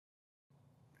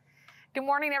Good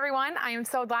morning, everyone. I am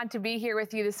so glad to be here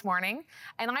with you this morning.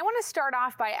 And I want to start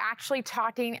off by actually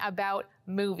talking about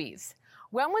movies.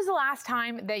 When was the last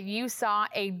time that you saw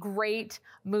a great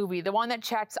movie? The one that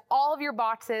checks all of your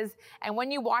boxes, and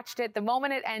when you watched it, the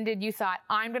moment it ended, you thought,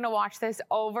 I'm going to watch this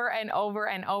over and over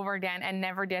and over again and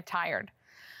never get tired.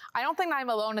 I don't think I'm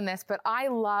alone in this, but I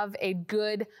love a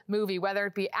good movie, whether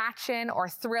it be action or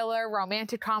thriller,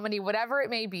 romantic comedy, whatever it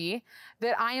may be,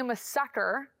 that I am a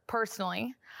sucker,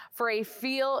 personally, for a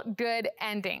feel-good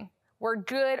ending, where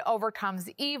good overcomes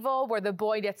evil, where the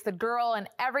boy gets the girl and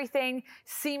everything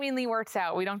seemingly works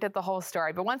out. We don't get the whole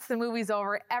story, but once the movie's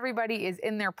over, everybody is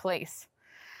in their place.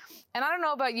 And I don't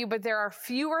know about you, but there are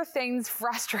fewer things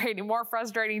more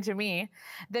frustrating to me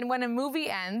than when a movie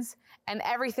ends and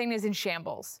everything is in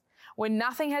shambles. When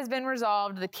nothing has been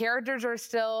resolved, the characters are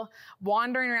still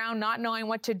wandering around, not knowing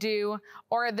what to do,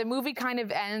 or the movie kind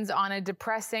of ends on a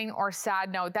depressing or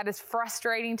sad note. That is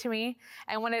frustrating to me.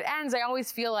 And when it ends, I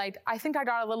always feel like I think I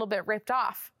got a little bit ripped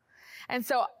off. And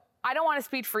so I don't want to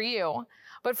speak for you,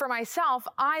 but for myself,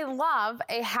 I love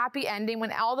a happy ending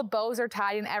when all the bows are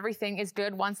tied and everything is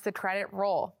good once the credit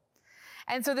roll.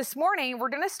 And so this morning, we're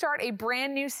going to start a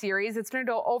brand new series that's going to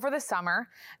go over the summer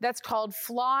that's called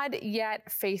Flawed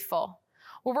Yet Faithful,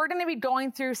 where we're going to be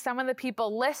going through some of the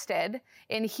people listed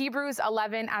in Hebrews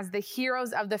 11 as the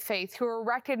heroes of the faith who are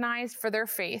recognized for their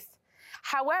faith.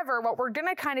 However, what we're going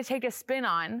to kind of take a spin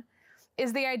on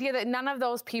is the idea that none of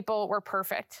those people were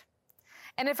perfect.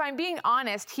 And if I'm being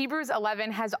honest, Hebrews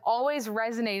 11 has always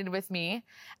resonated with me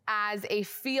as a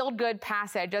feel-good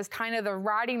passage, as kind of the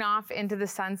riding off into the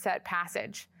sunset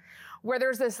passage, where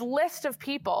there's this list of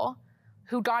people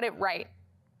who got it right.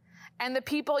 And the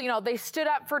people, they stood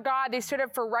up for God, they stood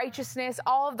up for righteousness,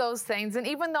 all of those things. And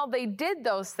even though they did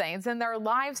those things and their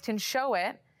lives can show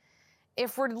it,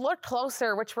 if we look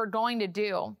closer, which we're going to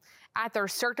do, at their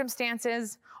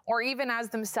circumstances or even as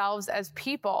themselves as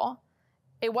people,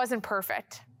 it wasn't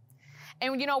perfect.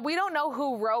 And we don't know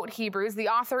who wrote Hebrews. The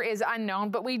author is unknown,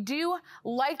 but we do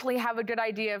likely have a good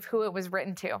idea of who it was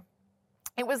written to.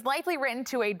 It was likely written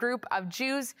to a group of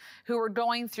Jews who were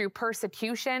going through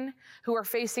persecution, who were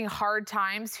facing hard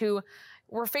times, who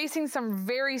were facing some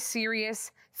very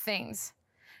serious things.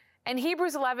 And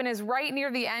Hebrews 11 is right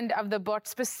near the end of the book,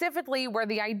 specifically where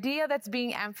the idea that's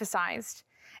being emphasized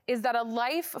is that a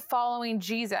life following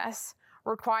Jesus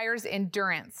requires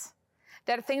endurance.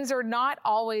 That things are not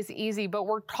always easy, but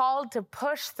we're called to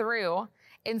push through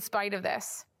in spite of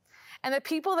this. And the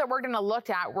people that we're going to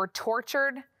look at were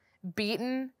tortured,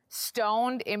 beaten,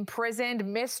 stoned, imprisoned,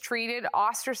 mistreated,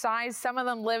 ostracized. Some of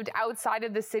them lived outside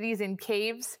of the cities in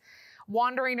caves,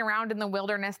 wandering around in the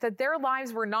wilderness, that their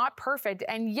lives were not perfect.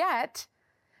 And yet,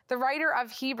 the writer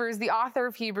of Hebrews, the author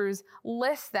of Hebrews,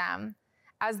 lists them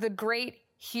as the great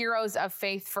heroes of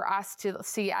faith for us to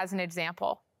see as an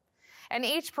example. And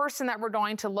each person that we're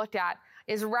going to look at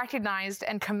is recognized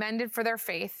and commended for their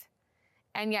faith,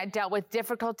 and yet dealt with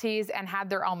difficulties and had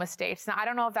their own mistakes. Now, I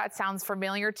don't know if that sounds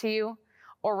familiar to you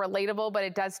or relatable, but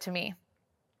it does to me.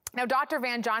 Now, Dr.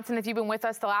 Van Johnson, if you've been with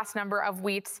us the last number of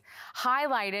weeks,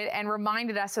 highlighted and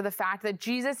reminded us of the fact that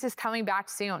Jesus is coming back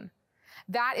soon.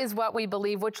 That is what we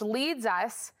believe, which leads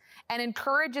us and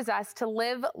encourages us to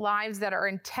live lives that are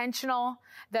intentional,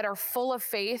 that are full of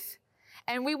faith.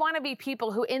 And we want to be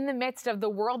people who, in the midst of the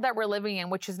world that we're living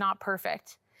in, which is not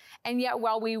perfect, and yet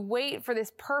while we wait for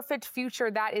this perfect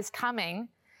future that is coming,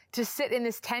 to sit in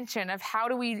this tension of how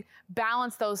do we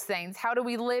balance those things? How do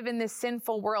we live in this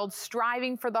sinful world,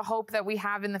 striving for the hope that we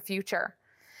have in the future?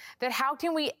 That how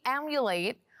can we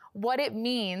emulate what it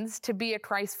means to be a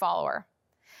Christ follower?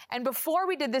 And before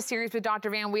we did this series with Dr.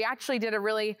 Van, we actually did a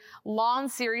really long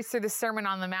series through the Sermon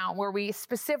on the Mount where we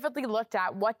specifically looked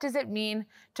at what does it mean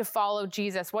to follow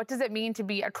Jesus? What does it mean to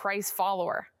be a Christ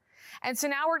follower? And so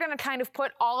now we're going to kind of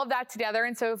put all of that together.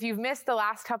 And so if you've missed the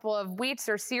last couple of weeks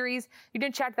or series, you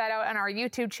can check that out on our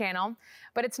YouTube channel.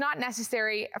 But it's not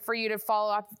necessary for you to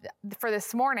follow up for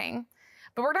this morning.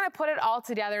 But we're going to put it all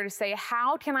together to say,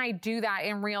 how can I do that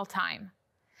in real time?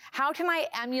 How can I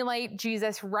emulate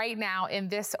Jesus right now in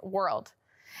this world?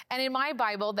 And in my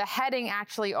Bible, the heading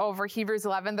actually over Hebrews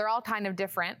 11, they're all kind of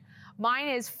different. Mine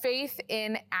is faith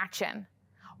in action.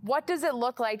 What does it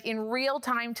look like in real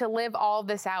time to live all of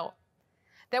this out?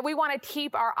 That we want to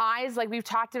keep our eyes, like we've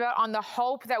talked about, on the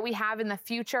hope that we have in the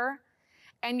future,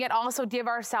 and yet also give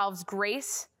ourselves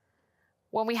grace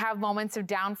when we have moments of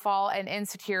downfall and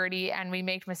insecurity and we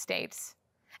make mistakes.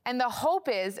 And the hope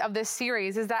of this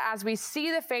series is that as we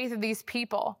see the faith of these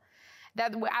people,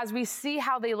 that as we see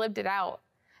how they lived it out,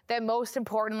 that most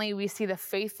importantly, we see the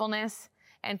faithfulness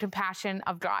and compassion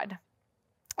of God.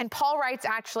 And Paul writes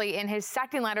actually in his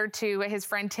second letter to his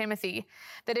friend Timothy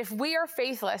that if we are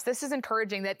faithless, this is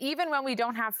encouraging, that even when we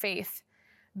don't have faith,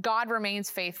 God remains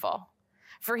faithful,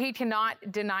 for he cannot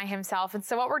deny himself. And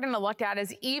so what we're going to look at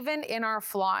is even in our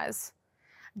flaws,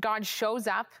 God shows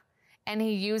up and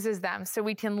he uses them so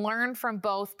we can learn from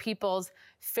both people's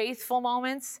faithful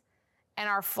moments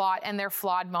and their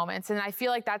flawed moments. And I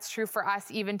feel like that's true for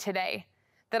us even today,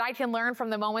 that I can learn from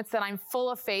the moments that I'm full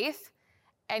of faith,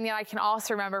 and yet I can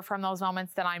also remember from those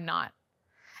moments that I'm not.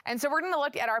 And so we're going to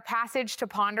look at our passage to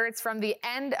ponder. It's from the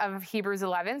end of Hebrews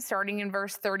 11, starting in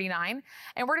verse 39.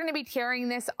 And we're going to be carrying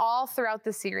this all throughout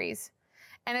the series.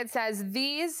 And it says,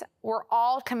 these were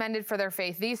all commended for their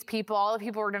faith. These people, all the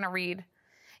people we're going to read.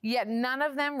 Yet none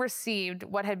of them received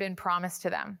what had been promised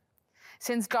to them,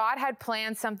 since God had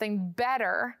planned something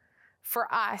better for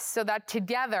us, so that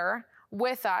together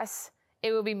with us,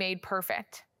 it will be made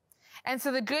perfect. And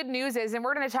so the good news is, and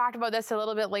we're going to talk about this a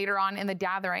little bit later on in the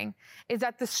gathering, is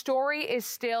that the story is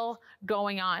still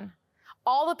going on.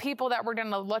 All the people that we're going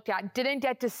to look at didn't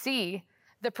get to see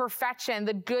the perfection,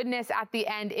 the goodness at the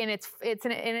end in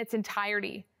its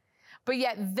entirety. But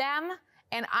yet them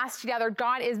and us together,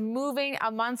 God is moving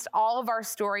amongst all of our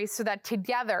stories so that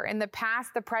together in the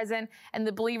past, the present, and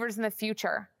the believers in the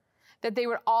future, that they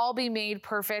would all be made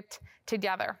perfect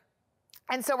together.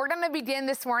 And so we're going to begin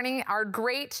this morning our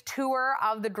great tour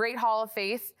of the Great Hall of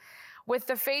Faith with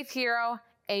the faith hero,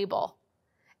 Abel.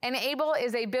 And Abel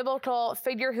is a biblical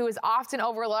figure who is often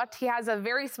overlooked. He has a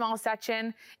very small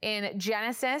section in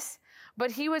Genesis,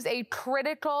 but he was a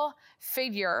critical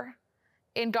figure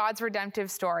in God's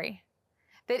redemptive story.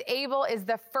 That Abel is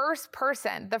the first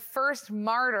person, the first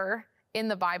martyr in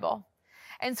the Bible.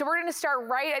 And so we're going to start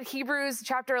right at Hebrews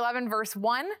chapter 11, verse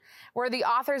 1, where the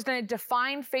author is going to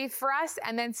define faith for us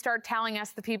and then start telling us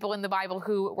the people in the Bible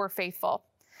who were faithful.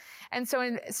 And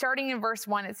so starting in verse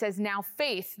 1, it says, now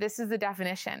faith, this is the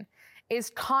definition,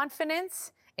 is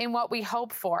confidence in what we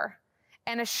hope for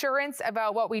and assurance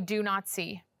about what we do not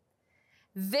see.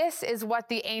 This is what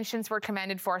the ancients were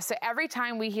commended for. So every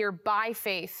time we hear by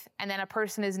faith and then a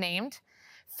person is named,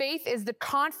 faith is the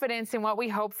confidence in what we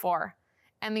hope for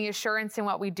and the assurance in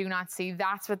what we do not see.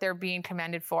 That's what they're being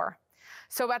commended for.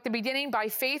 So at the beginning, by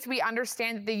faith, we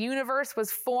understand that the universe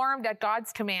was formed at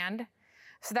God's command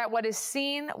so that what is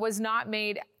seen was not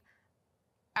made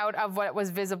out of what was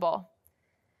visible.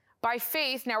 By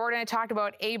faith, now we're going to talk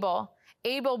about Abel.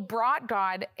 Abel brought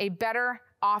God a better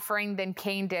offering than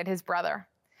Cain did, his brother.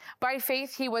 By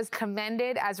faith, he was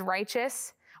commended as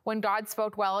righteous when God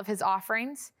spoke well of his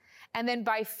offerings. And then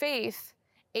by faith,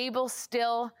 Abel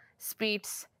still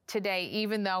speaks today,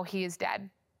 even though he is dead.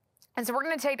 And so we're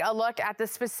going to take a look at the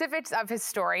specifics of his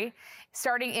story,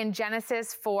 starting in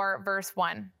Genesis 4, verse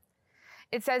 1.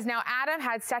 It says, now Adam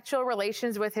had sexual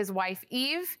relations with his wife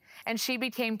Eve, and she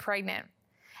became pregnant.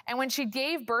 And when she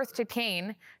gave birth to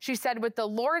Cain, she said, with the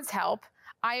Lord's help,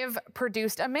 I have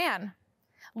produced a man.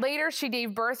 Later, she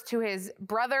gave birth to his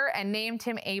brother and named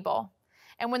him Abel.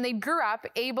 And when they grew up,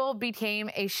 Abel became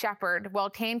a shepherd, while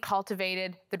Cain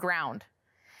cultivated the ground.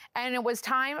 And it was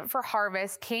time for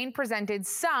harvest. Cain presented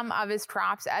some of his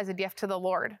crops as a gift to the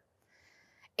Lord.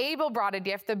 Abel brought a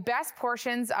gift, the best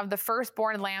portions of the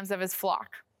firstborn lambs of his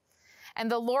flock. And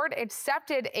the Lord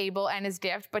accepted Abel and his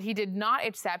gift, but he did not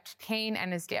accept Cain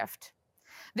and his gift.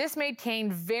 This made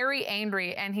Cain very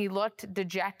angry, and he looked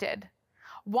dejected.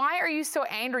 Why are you so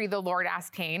angry? The Lord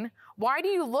asked Cain. Why do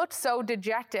you look so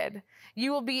dejected?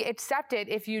 You will be accepted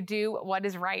if you do what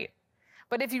is right.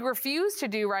 But if you refuse to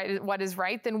do what is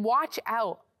right, then watch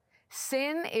out.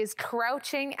 Sin is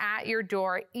crouching at your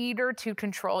door, eager to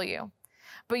control you.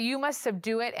 But you must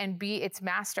subdue it and be its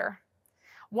master.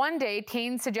 One day,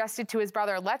 Cain suggested to his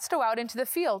brother, let's go out into the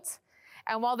fields.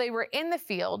 And while they were in the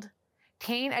field,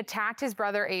 Cain attacked his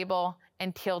brother Abel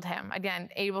and killed him. Again,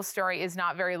 Abel's story is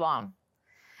not very long.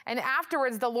 And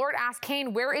afterwards, the Lord asked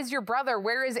Cain, where is your brother?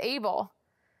 Where is Abel?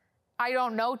 I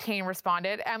don't know, Cain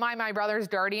responded. Am I my brother's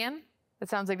guardian? That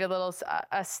sounds like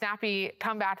a snappy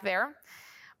comeback there.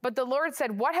 But the Lord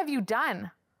said, what have you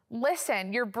done?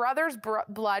 Listen, your brother's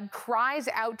blood cries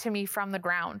out to me from the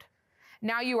ground.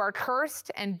 Now you are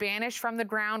cursed and banished from the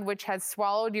ground, which has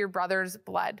swallowed your brother's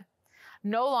blood.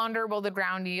 No longer will the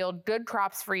ground yield good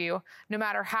crops for you, no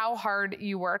matter how hard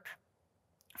you work.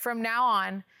 From now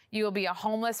on, you will be a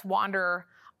homeless wanderer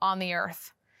on the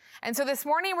earth. And so this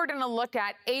morning, we're going to look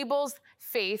at Abel's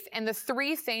faith and the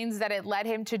three things that it led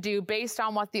him to do based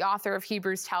on what the author of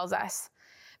Hebrews tells us,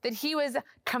 that he was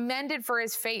commended for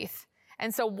his faith.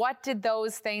 And so what did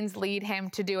those things lead him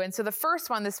to do? And so the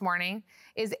first one this morning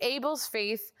is Abel's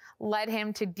faith led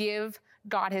him to give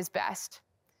God his best.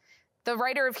 The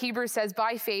writer of Hebrews says,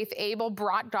 by faith, Abel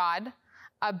brought God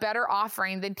a better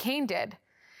offering than Cain did.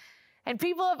 And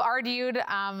people have argued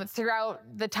throughout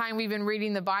the time we've been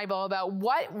reading the Bible about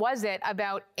what was it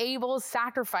about Abel's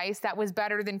sacrifice that was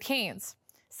better than Cain's.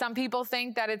 Some people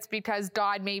think that it's because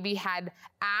God maybe had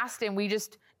asked and we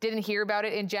just didn't hear about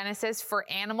it in Genesis for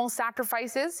animal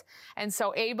sacrifices. And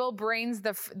so Abel brings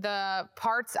the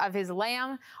parts of his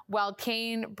lamb while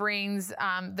Cain brings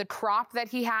the crop that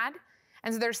he had.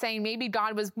 And so they're saying maybe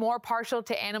God was more partial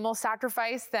to animal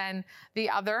sacrifice than the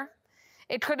other.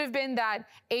 It could have been that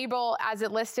Abel, as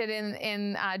it listed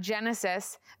in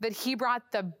Genesis, that he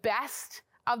brought the best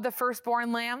of the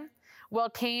firstborn lamb, while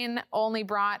Cain only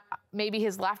brought maybe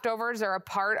his leftovers or a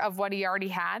part of what he already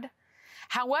had.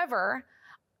 However,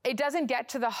 it doesn't get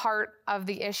to the heart of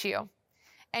the issue.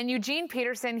 And Eugene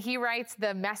Peterson, he writes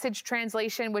the Message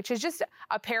translation, which is just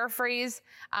a paraphrase.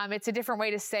 It's a different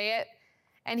way to say it.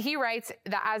 And he writes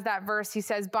that as that verse, he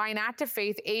says, by an act of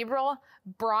faith, Abel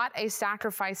brought a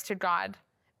sacrifice to God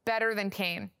better than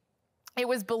Cain. It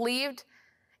was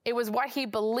what he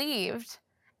believed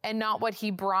and not what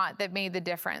he brought that made the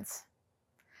difference.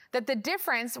 That the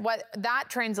difference, what that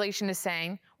translation is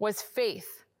saying, was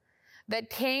faith. That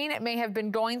Cain may have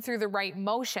been going through the right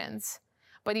motions,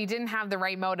 but he didn't have the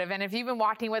right motive. And if you've been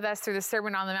walking with us through the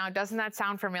Sermon on the Mount, doesn't that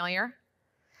sound familiar?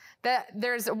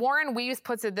 Warren Weaves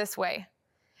puts it this way.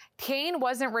 Cain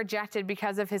wasn't rejected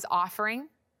because of his offering,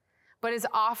 but his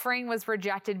offering was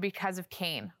rejected because of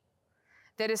Cain.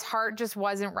 That his heart just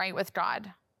wasn't right with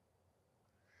God.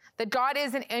 That God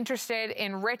isn't interested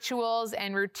in rituals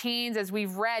and routines, as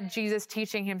we've read Jesus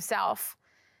teaching himself.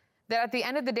 That at the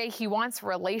end of the day, he wants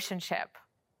relationship.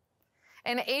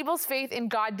 And Abel's faith in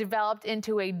God developed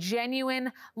into a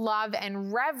genuine love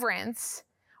and reverence,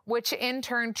 which in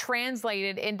turn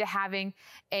translated into having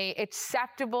an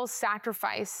acceptable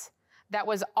sacrifice that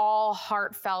was all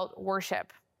heartfelt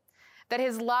worship. That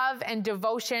his love and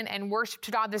devotion and worship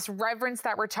to God, this reverence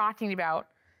that we're talking about,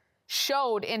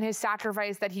 showed in his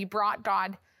sacrifice that he brought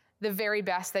God the very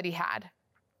best that he had.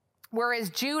 Whereas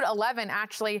Jude 11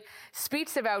 actually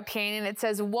speaks about Cain, and it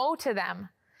says, woe to them.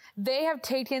 They have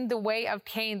taken the way of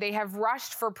Cain. They have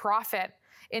rushed for profit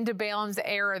into Balaam's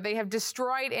error. They have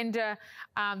destroyed into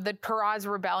the Korah's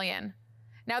rebellion.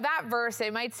 Now that verse,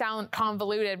 it might sound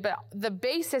convoluted, but the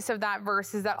basis of that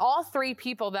verse is that all three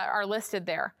people that are listed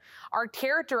there are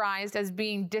characterized as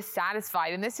being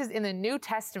dissatisfied. And this is in the New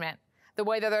Testament, the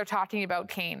way that they're talking about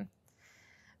Cain.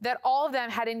 That all of them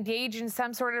had engaged in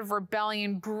some sort of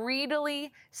rebellion,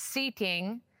 greedily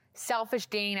seeking selfish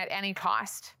gain at any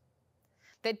cost.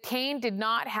 That Cain did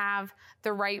not have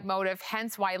the right motive,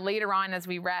 hence why later on, as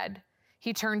we read,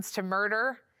 he turns to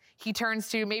murder, he turns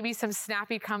to maybe some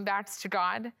snappy comebacks to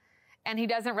God, and he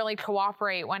doesn't really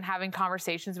cooperate when having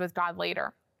conversations with God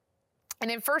later. And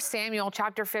in 1 Samuel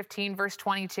chapter 15, verse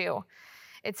 22,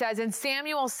 it says, and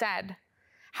Samuel said,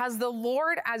 has the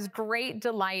Lord as great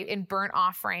delight in burnt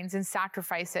offerings and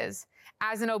sacrifices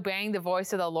as in obeying the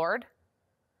voice of the Lord?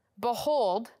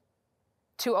 Behold,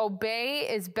 to obey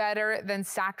is better than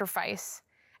sacrifice,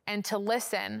 and to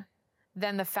listen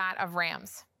than the fat of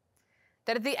rams.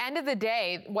 That at the end of the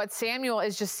day, what Samuel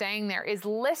is just saying there is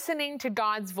listening to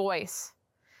God's voice.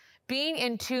 Being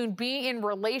in tune, being in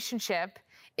relationship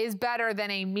is better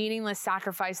than a meaningless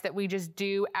sacrifice that we just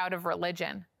do out of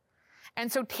religion. And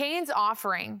so Cain's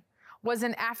offering was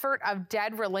an effort of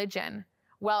dead religion,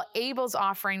 while Abel's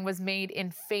offering was made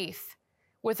in faith,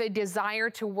 with a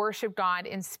desire to worship God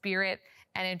in spirit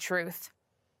and in truth.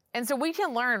 And so we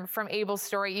can learn from Abel's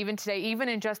story even today, even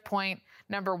in just point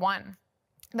number 1,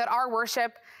 that our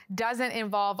worship doesn't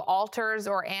involve altars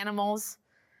or animals,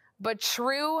 but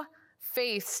true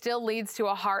faith still leads to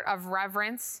a heart of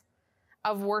reverence,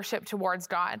 of worship towards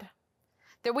God.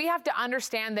 That we have to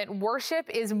understand that worship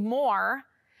is more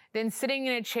than sitting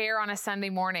in a chair on a Sunday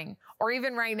morning, or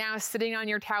even right now sitting on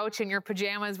your couch in your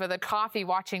pajamas with a coffee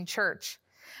watching church.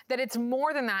 That it's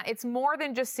more than that. It's more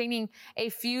than just singing a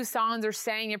few songs or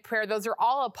saying a prayer. Those are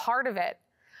all a part of it.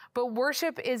 But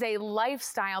worship is a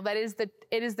lifestyle. It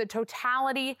is the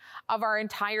totality of our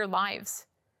entire lives.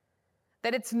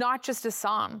 That it's not just a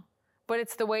song, but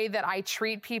it's the way that I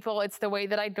treat people. It's the way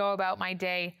that I go about my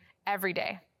day every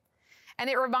day. And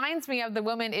it reminds me of the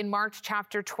woman in Mark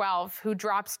chapter 12 who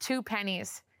drops 2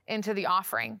 pennies into the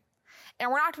offering. And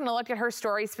we're not going to look at her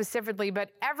story specifically, but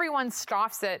everyone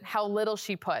scoffs at how little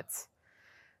she puts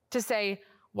to say,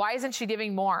 why isn't she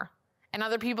giving more? And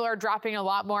other people are dropping a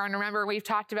lot more. And remember, we've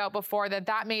talked about before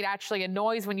that made actually a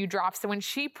noise when you drop. So when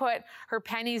she put her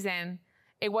pennies in,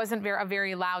 it wasn't a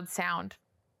very loud sound.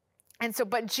 And so,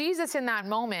 but Jesus in that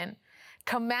moment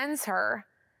commends her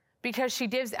because she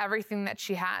gives everything that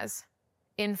she has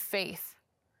in faith.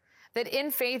 That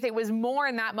in faith, it was more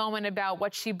in that moment about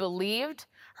what she believed,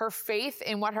 her faith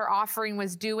in what her offering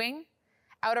was doing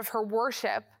out of her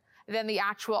worship than the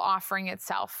actual offering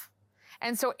itself.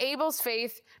 And so Abel's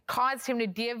faith caused him to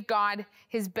give God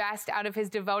his best out of his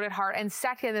devoted heart. And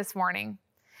second, this morning,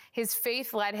 his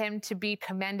faith led him to be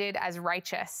commended as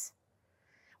righteous,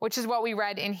 which is what we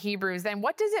read in Hebrews. Then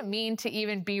what does it mean to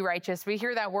even be righteous? We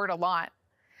hear that word a lot.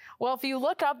 Well, if you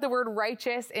look up the word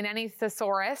righteous in any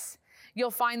thesaurus,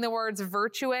 you'll find the words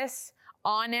virtuous,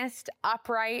 honest,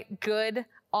 upright, good,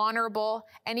 honorable,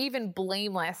 and even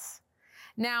blameless.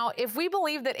 Now, if we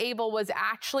believe that Abel was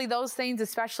actually those things,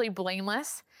 especially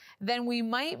blameless, then we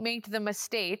might make the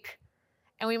mistake,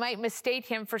 and we might mistake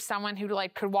him for someone who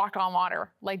could walk on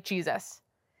water, like Jesus.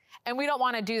 And we don't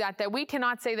want to do that, that we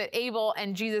cannot say that Abel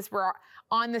and Jesus were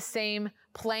on the same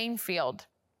playing field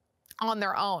on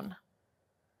their own.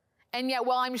 And yet,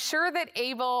 while I'm sure that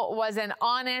Abel was an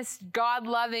honest,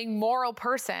 God-loving, moral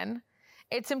person,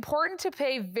 it's important to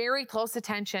pay very close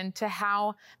attention to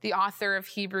how the author of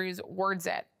Hebrews words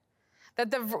it.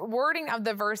 That the wording of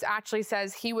the verse actually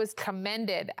says he was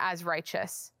commended as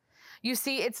righteous. You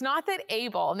see, it's not that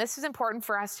Abel, and this is important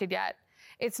for us to get,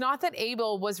 it's not that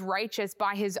Abel was righteous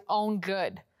by his own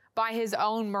good, by his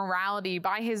own morality,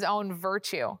 by his own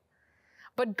virtue.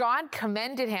 But God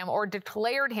commended him or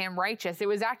declared him righteous. It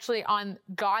was actually on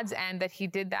God's end that he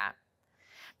did that.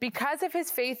 Because of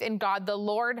his faith in God, the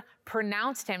Lord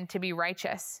pronounced him to be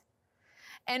righteous.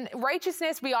 And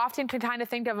righteousness, we often can kind of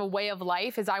think of a way of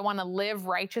life as I want to live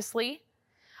righteously.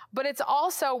 But it's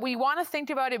also, we want to think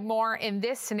about it more in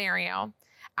this scenario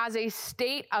as a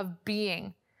state of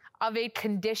being, of a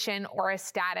condition or a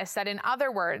status. That in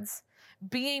other words,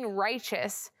 being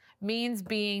righteous means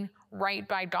being right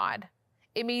by God.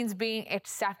 It means being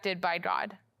accepted by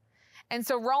God. And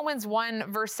so Romans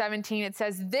 1 verse 17, it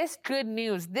says, this good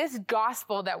news, this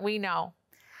gospel that we know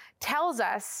tells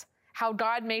us how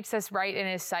God makes us right in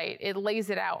his sight. It lays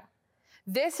it out.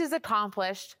 This is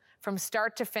accomplished from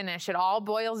start to finish. It all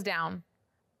boils down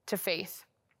to faith.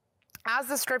 As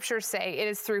the scriptures say, it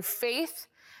is through faith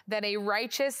that a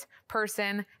righteous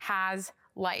person has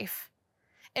life.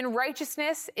 In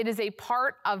righteousness, it is a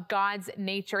part of God's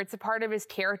nature. It's a part of his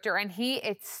character, and he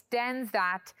extends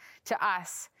that to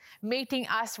us, making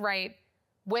us right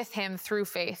with him through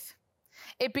faith.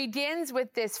 It begins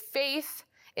with this faith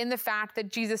in the fact that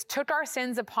Jesus took our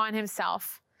sins upon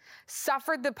himself,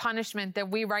 suffered the punishment that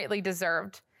we rightly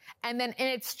deserved, and then in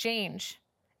exchange,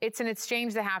 it's an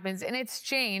exchange that happens, in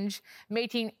exchange,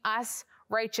 making us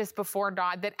righteous before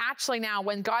God. That actually now,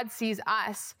 when God sees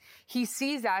us, he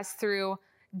sees us through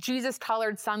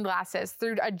Jesus-colored sunglasses,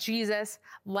 through a Jesus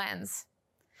lens.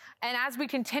 And as we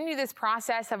continue this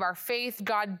process of our faith,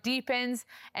 God deepens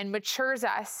and matures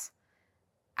us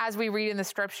as we read in the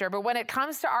scripture. But when it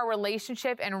comes to our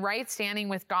relationship and right standing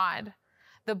with God,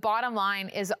 the bottom line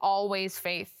is always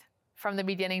faith from the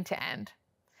beginning to end.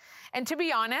 And to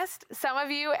be honest, some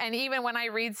of you, and even when I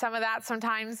read some of that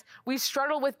sometimes, we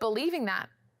struggle with believing that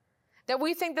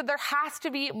we think that there has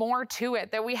to be more to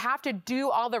it, that we have to do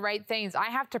all the right things. I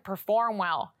have to perform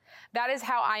well. That is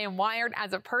how I am wired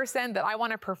as a person, that I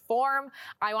want to perform.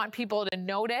 I want people to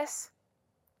notice.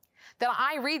 That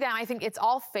I read that and I think it's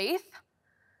all faith,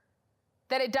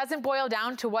 that it doesn't boil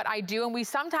down to what I do. And we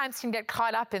sometimes can get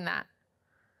caught up in that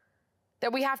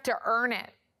we have to earn it.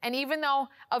 And even though,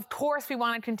 of course, we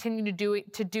want to continue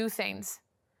to do things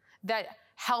that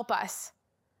help us,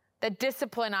 that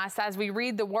discipline us as we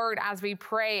read the word, as we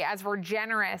pray, as we're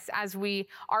generous, as we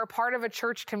are part of a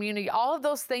church community. All of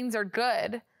those things are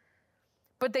good,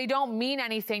 but they don't mean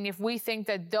anything if we think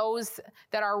that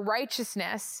our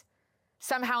righteousness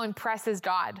somehow impresses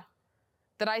God.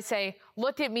 That I say,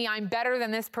 look at me, I'm better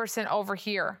than this person over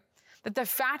here. That the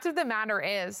fact of the matter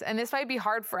is, and this might be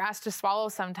hard for us to swallow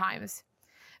sometimes,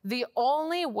 the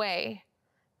only way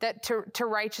that to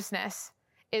righteousness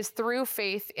is through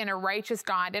faith in a righteous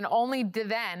God, and only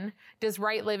then does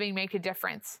right living make a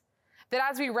difference. That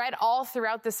as we read all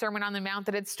throughout the Sermon on the Mount,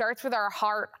 that it starts with our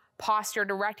heart posture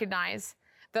to recognize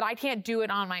that I can't do it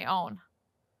on my own.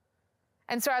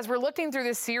 And so as we're looking through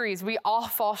this series, we all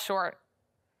fall short.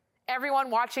 Everyone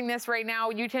watching this right now,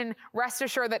 you can rest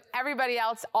assured that everybody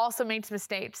else also makes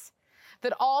mistakes.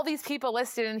 That all these people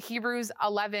listed in Hebrews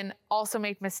 11 also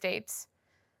make mistakes.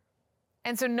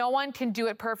 And so no one can do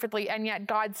it perfectly, and yet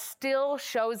God still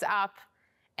shows up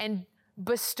and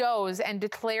bestows and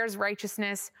declares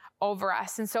righteousness over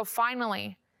us. And so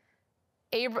finally,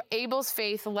 Abel's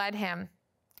faith led him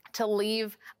to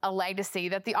leave a legacy.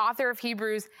 That the author of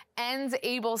Hebrews ends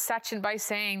Abel's section by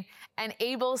saying, and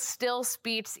Abel still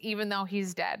speaks even though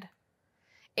he's dead.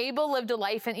 Abel lived a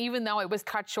life, and even though it was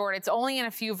cut short, it's only in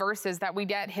a few verses that we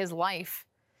get his life.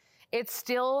 It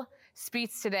still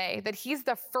speaks today, that he's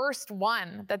the first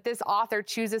one that this author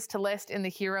chooses to list in the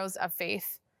heroes of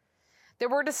faith. That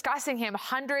we're discussing him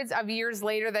hundreds of years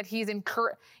later, that he's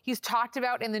talked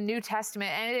about in the New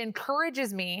Testament, and it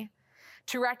encourages me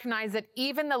to recognize that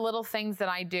even the little things that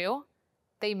I do,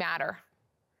 they matter.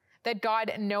 That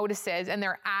God notices, and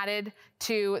they're added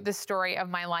to the story of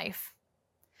my life.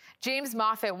 James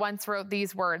Moffat once wrote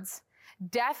these words,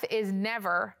 "Death is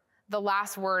never the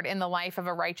last word in the life of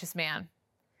a righteous man.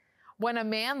 When a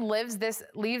man leaves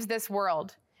this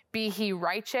world, be he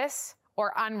righteous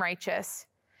or unrighteous,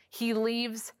 he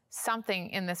leaves something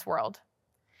in this world.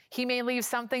 He may leave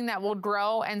something that will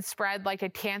grow and spread like a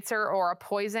cancer or a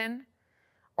poison,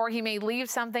 or he may leave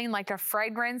something like a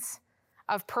fragrance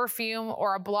of perfume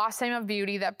or a blossom of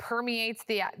beauty that permeates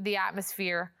the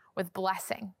atmosphere with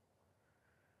blessing."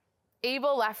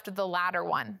 Abel left the latter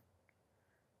one.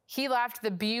 He left the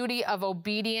beauty of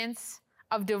obedience,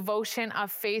 of devotion,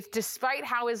 of faith, despite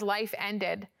how his life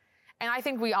ended. And I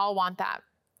think we all want that.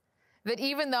 That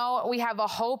even though we have a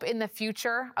hope in the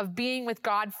future of being with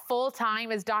God full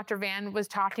time, as Dr. Van was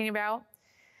talking about,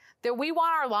 that we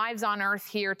want our lives on earth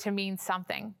here to mean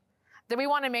something. That we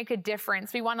want to make a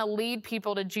difference. We want to lead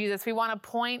people to Jesus. We want to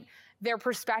point their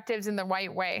perspectives in the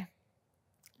right way.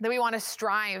 That we want to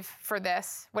strive for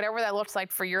this, whatever that looks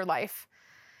like for your life.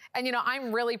 And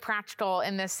I'm really practical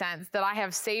in this sense, that I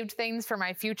have saved things for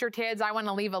my future kids. I want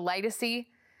to leave a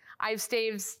legacy. I've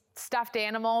saved stuffed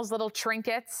animals, little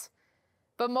trinkets.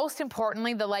 But most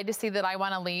importantly, the legacy that I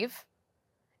want to leave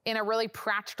in a really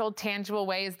practical, tangible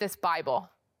way is this Bible.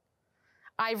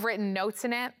 I've written notes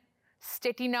in it,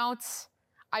 sticky notes.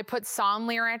 I put psalm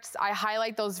lyrics. I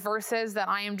highlight those verses that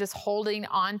I am just holding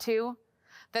on to.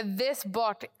 That this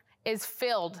book is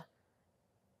filled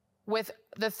with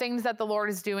the things that the Lord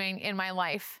is doing in my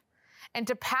life. And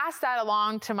to pass that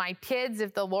along to my kids,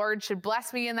 if the Lord should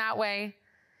bless me in that way,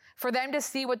 for them to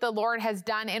see what the Lord has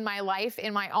done in my life,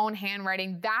 in my own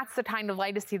handwriting, that's the kind of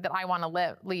legacy that I want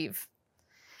to leave.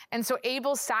 And so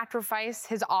Abel's sacrifice,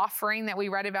 his offering that we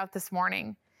read about this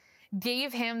morning,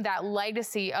 gave him that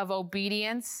legacy of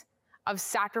obedience, of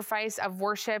sacrifice, of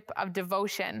worship, of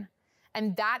devotion.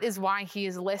 And that is why he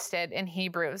is listed in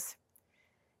Hebrews.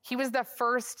 He was the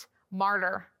first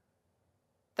martyr,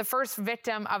 the first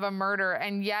victim of a murder,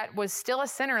 and yet was still a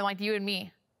sinner like you and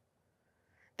me.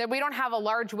 That we don't have a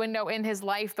large window in his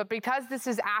life, but because this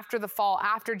is after the fall,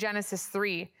 after Genesis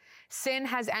 3, sin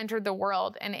has entered the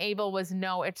world, and Abel was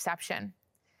no exception.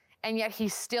 And yet he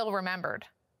still remembered,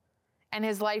 and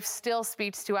his life still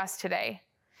speaks to us today.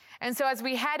 And so as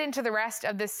we head into the rest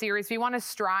of this series, we want to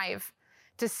strive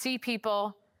to see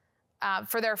people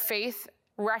for their faith,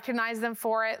 recognize them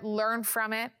for it, learn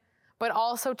from it, but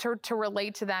also to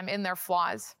relate to them in their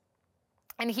flaws.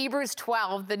 In Hebrews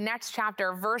 12, the next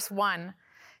chapter, verse 1,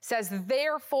 says,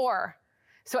 "Therefore,"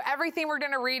 so everything we're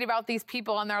going to read about these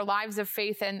people and their lives of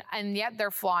faith and yet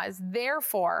their flaws,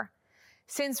 "Therefore,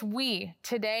 since we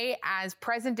today as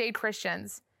present-day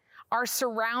Christians are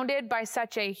surrounded by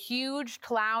such a huge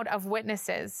cloud of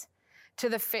witnesses to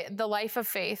the life of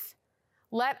faith,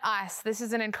 let us," this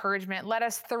is an encouragement, "let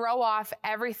us throw off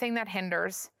everything that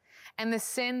hinders and the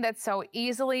sin that so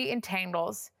easily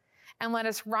entangles, and let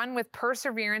us run with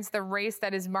perseverance the race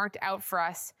that is marked out for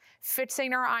us,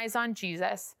 fixing our eyes on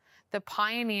Jesus, the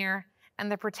pioneer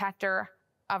and the protector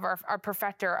of our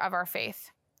perfecter of our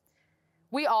faith."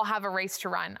 We all have a race to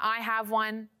run. I have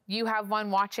one, you have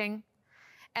one watching.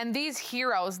 And these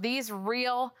heroes, these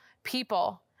real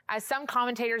people, as some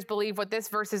commentators believe what this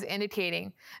verse is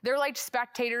indicating, they're like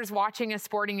spectators watching a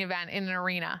sporting event in an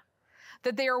arena.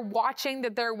 That they are watching,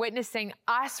 that they're witnessing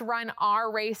us run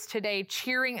our race today,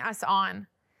 cheering us on.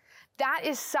 That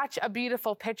is such a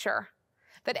beautiful picture.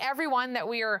 That everyone that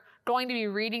we are going to be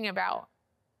reading about,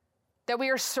 that we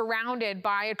are surrounded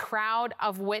by a crowd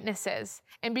of witnesses.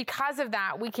 And because of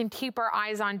that, we can keep our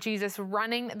eyes on Jesus,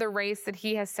 running the race that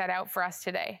he has set out for us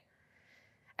today.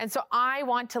 And so I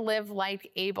want to live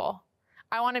like Abel.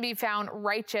 I want to be found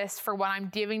righteous for what I'm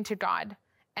giving to God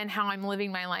and how I'm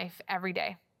living my life every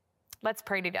day. Let's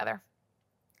pray together.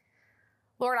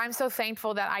 Lord, I'm so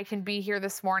thankful that I can be here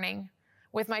this morning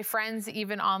with my friends,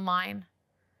 even online.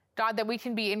 God, that we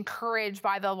can be encouraged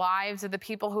by the lives of the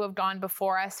people who have gone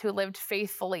before us, who lived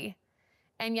faithfully,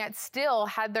 and yet still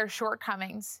had their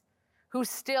shortcomings, who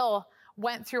still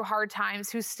went through hard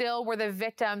times, who still were the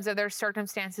victims of their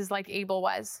circumstances like Abel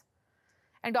was.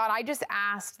 And God, I just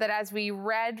asked that as we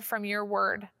read from your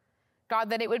word, God,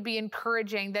 that it would be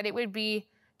encouraging, that it would be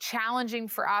challenging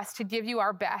for us to give you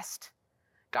our best.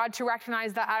 God, to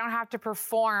recognize that I don't have to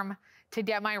perform to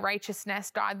get my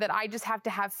righteousness, God, that I just have to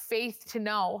have faith to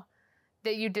know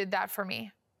that you did that for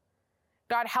me.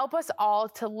 God, help us all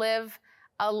to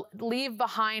leave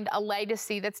behind a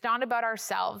legacy that's not about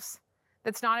ourselves,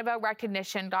 that's not about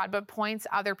recognition, God, but points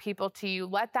other people to you.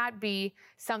 Let that be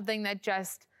something that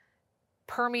just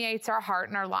permeates our heart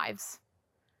and our lives.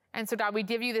 And so, God, we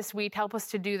give you this week. Help us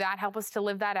to do that. Help us to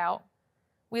live that out.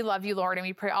 We love you, Lord, and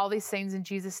we pray all these things in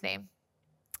Jesus' name.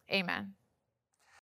 Amen.